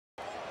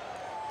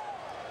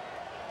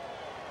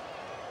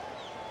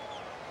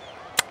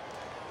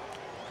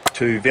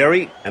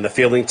And the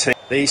fielding team.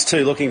 These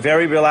two looking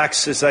very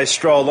relaxed as they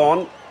stroll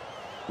on.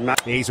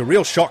 He's a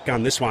real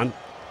shotgun, this one.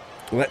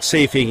 Let's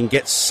see if he can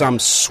get some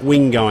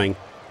swing going.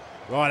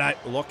 Righto,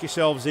 lock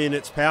yourselves in.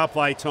 It's power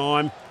play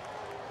time.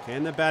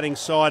 Can the batting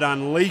side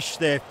unleash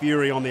their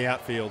fury on the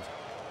outfield?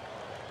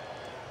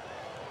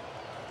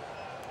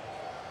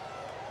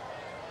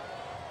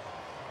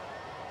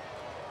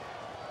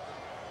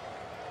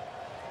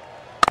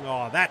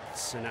 Oh,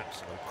 that's an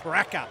absolute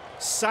cracker.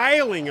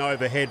 Sailing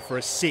overhead for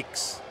a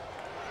 6.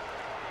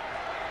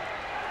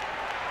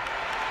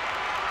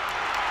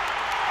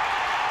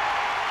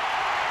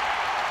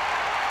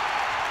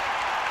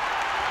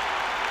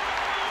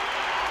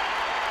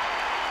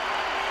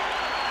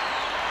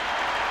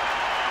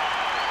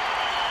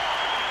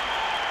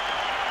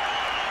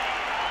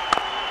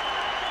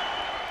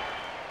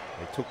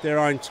 They took their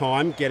own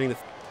time getting the...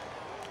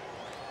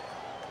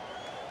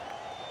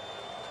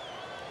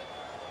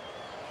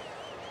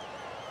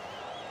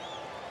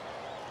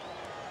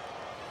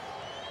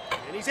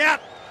 And he's out.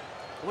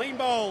 Clean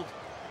bowled.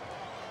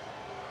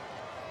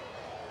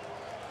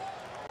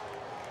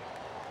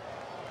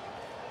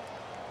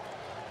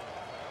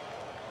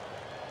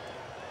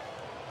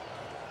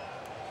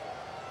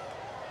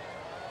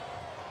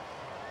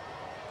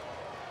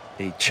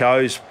 He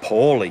chose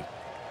poorly.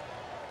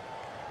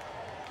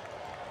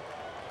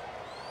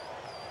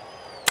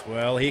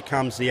 Well, here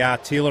comes the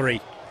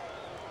artillery.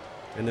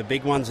 And the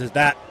big ones is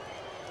that.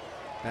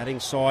 Batting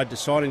side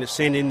deciding to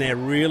send in their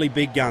really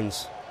big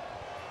guns.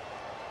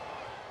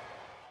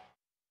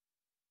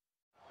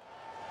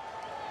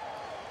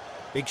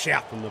 Big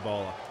shout from the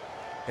bowler.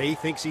 He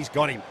thinks he's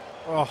got him.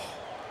 Oh,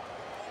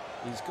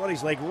 he's got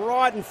his leg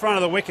right in front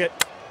of the wicket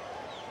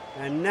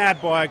and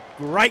nabbed by a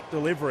great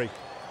delivery.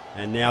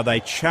 And now they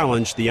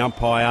challenge the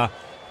umpire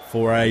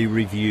for a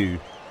review.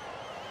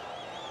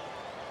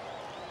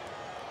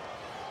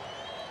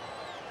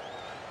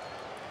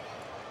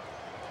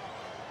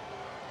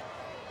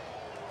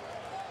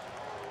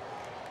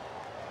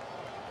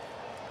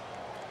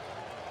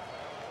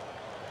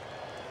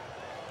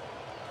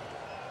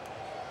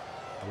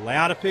 A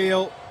loud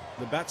appeal.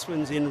 The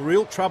batsman's in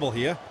real trouble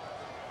here.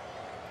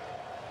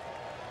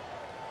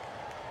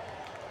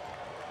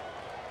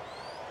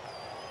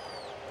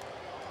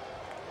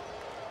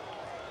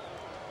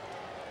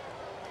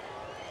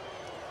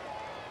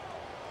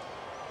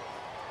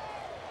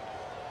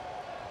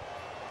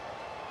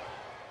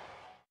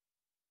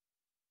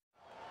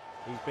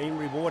 He's been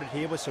rewarded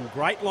here with some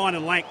great line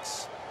and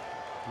lengths.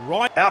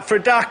 Right out for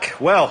a duck.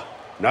 Well,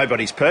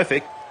 nobody's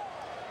perfect.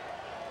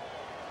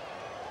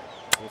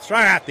 We'll throw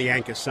out the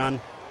anchor,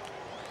 son.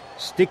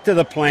 Stick to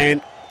the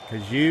plan,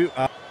 because you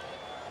are...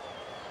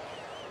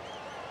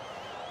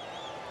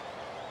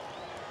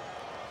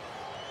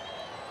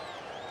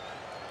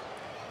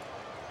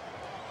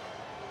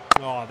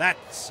 Oh,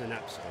 that's an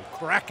absolute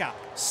cracker.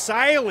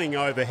 Sailing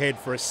overhead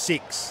for a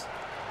 6.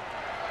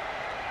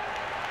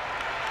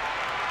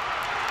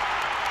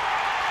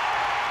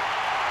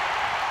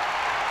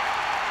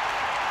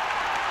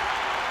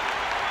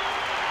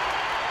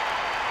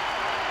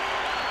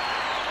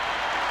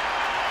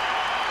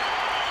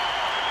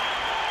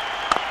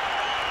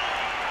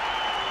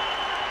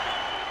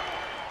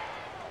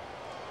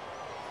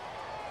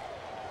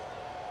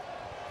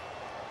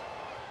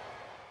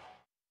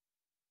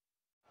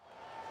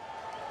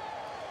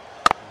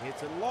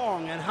 Hits it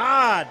long and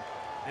hard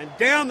and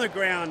down the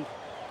ground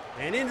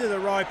and into the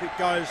rope it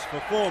goes for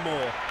 4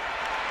 more.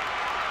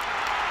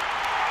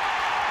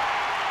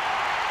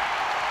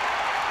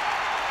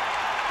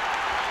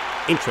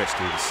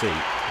 Interesting to see.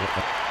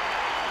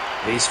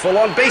 He's full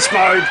on beast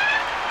mode.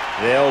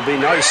 There'll be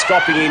no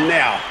stopping him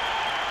now.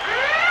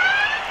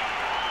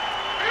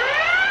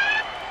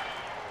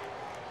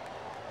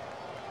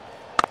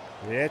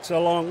 It's a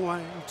long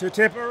way to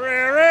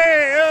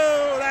Tipperary.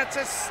 Oh, that's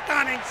a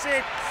stunning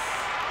 6.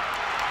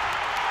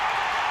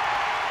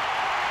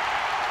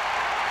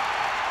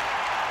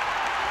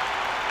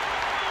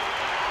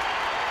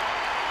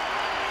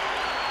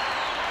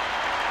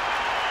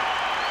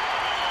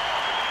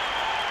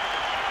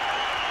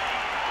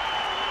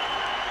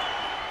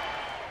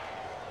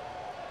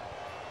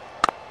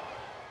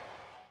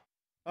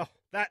 Oh,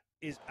 that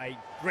is a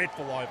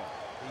dreadful over.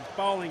 He's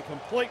bowling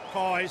complete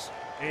pies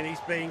and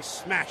he's being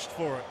smashed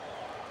for it.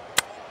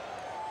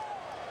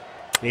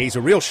 He's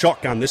a real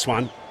shotgun, this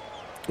one.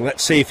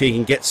 Let's see if he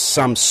can get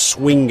some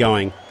swing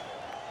going.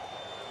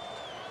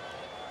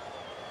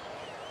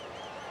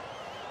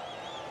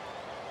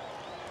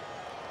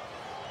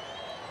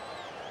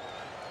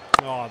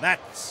 Oh,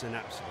 that's an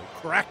absolute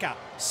cracker.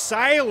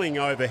 Sailing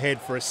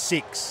overhead for a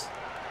 6.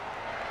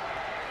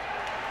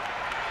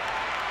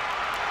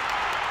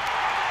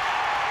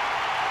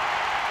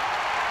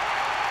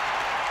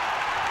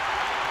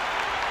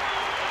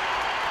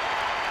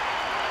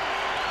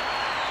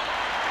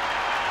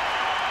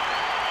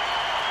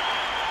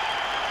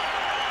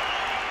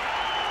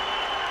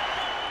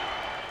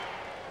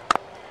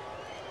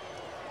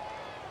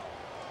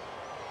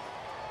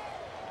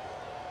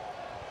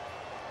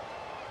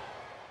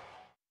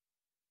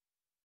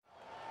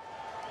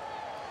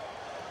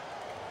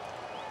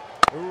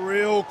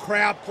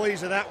 crowd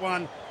pleaser, that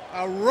one.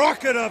 A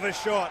rocket of a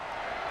shot.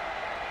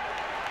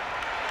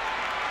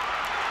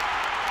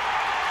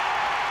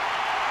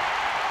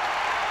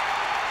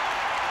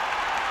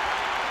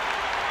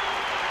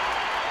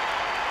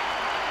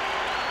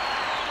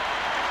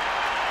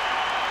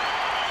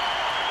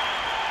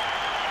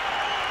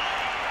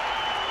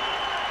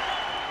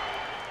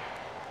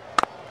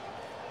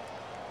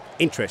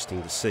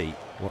 Interesting to see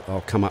what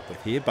they'll come up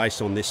with here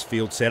based on this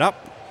field setup.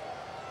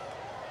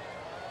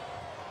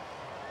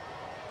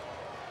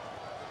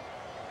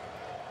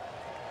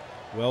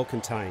 Well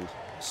contained.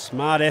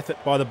 Smart effort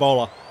by the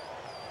bowler.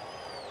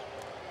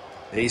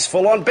 He's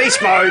full on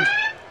beast mode.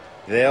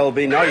 There'll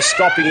be no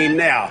stopping him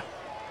now.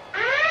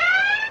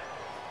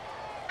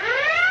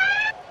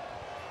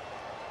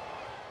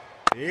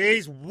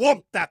 He's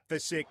whomped that for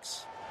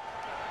 6.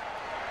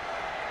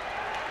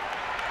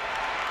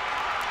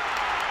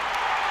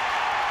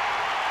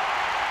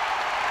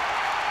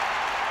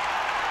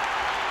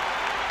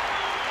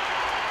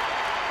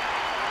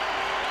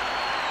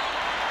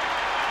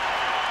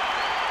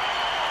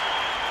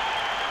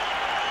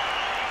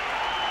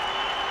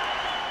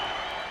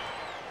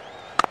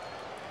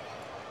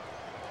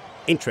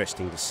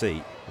 Interesting to see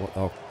what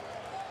they'll...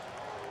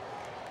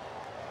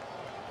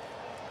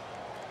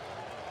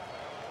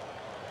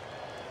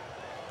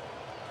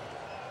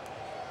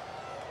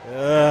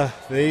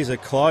 These are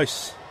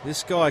close.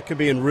 This guy could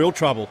be in real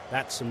trouble.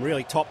 That's some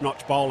really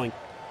top-notch bowling.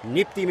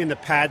 Nipped him in the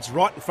pads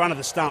right in front of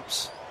the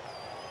stumps.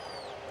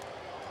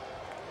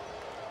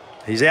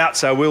 He's out,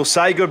 so we'll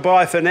say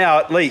goodbye for now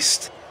at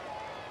least.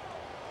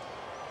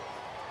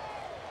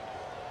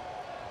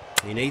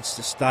 He needs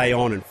to stay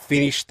on and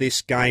finish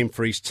this game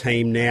for his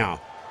team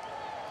now.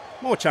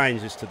 More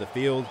changes to the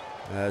field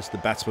as the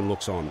batsman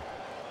looks on.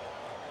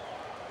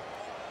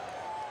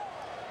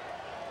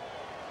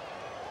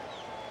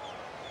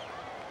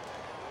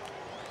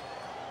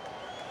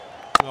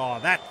 Oh,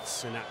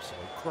 that's an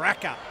absolute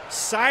cracker.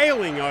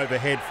 Sailing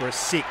overhead for a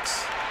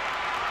 6.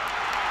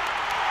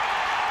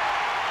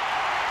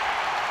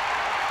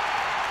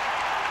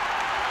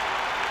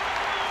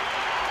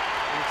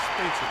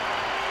 Expensive.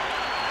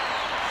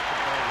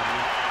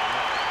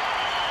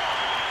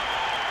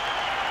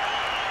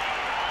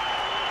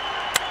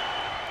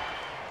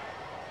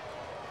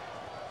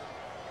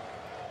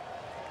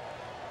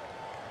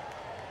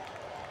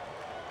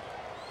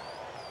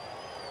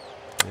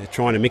 They're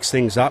trying to mix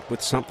things up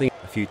with something,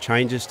 a few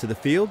changes to the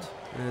field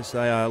as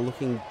they are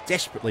looking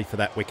desperately for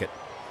that wicket.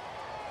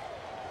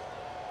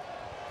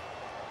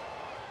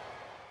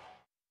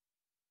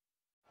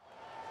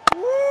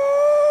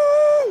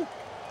 Woo!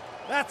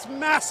 That's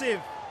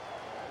massive.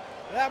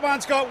 That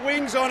one's got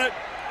wings on it.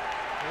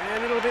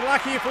 And it'll be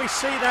lucky if we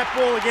see that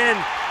ball again.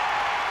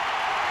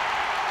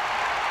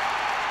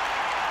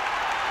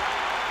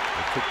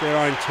 They took their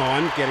own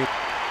time getting...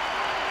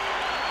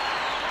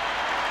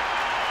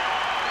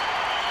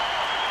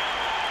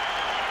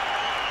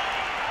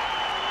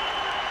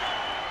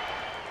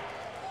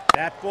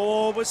 That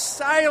ball was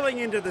sailing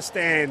into the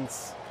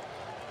stands.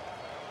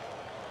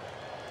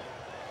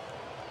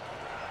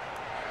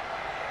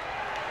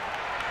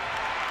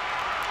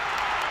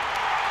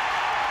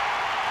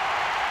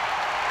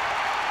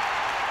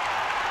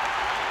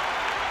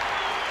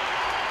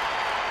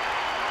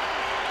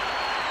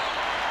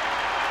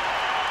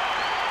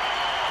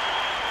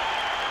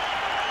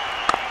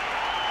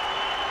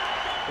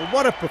 Well,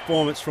 what a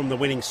performance from the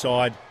winning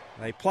side.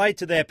 They played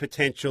to their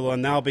potential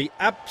and they'll be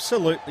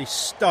absolutely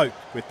stoked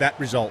with that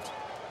result.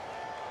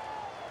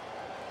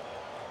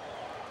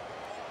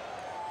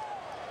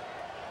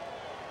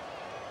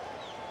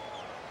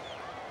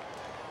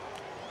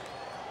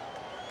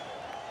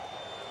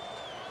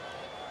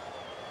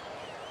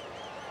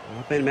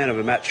 I've been man of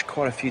a match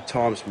quite a few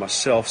times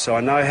myself, so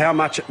I know how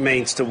much it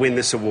means to win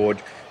this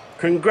award.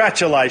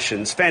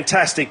 Congratulations,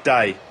 fantastic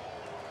day.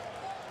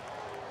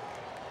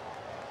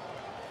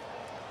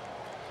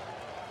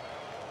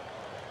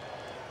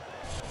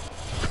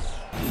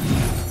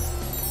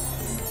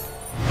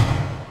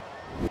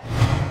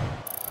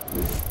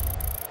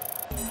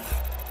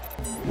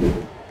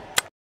 You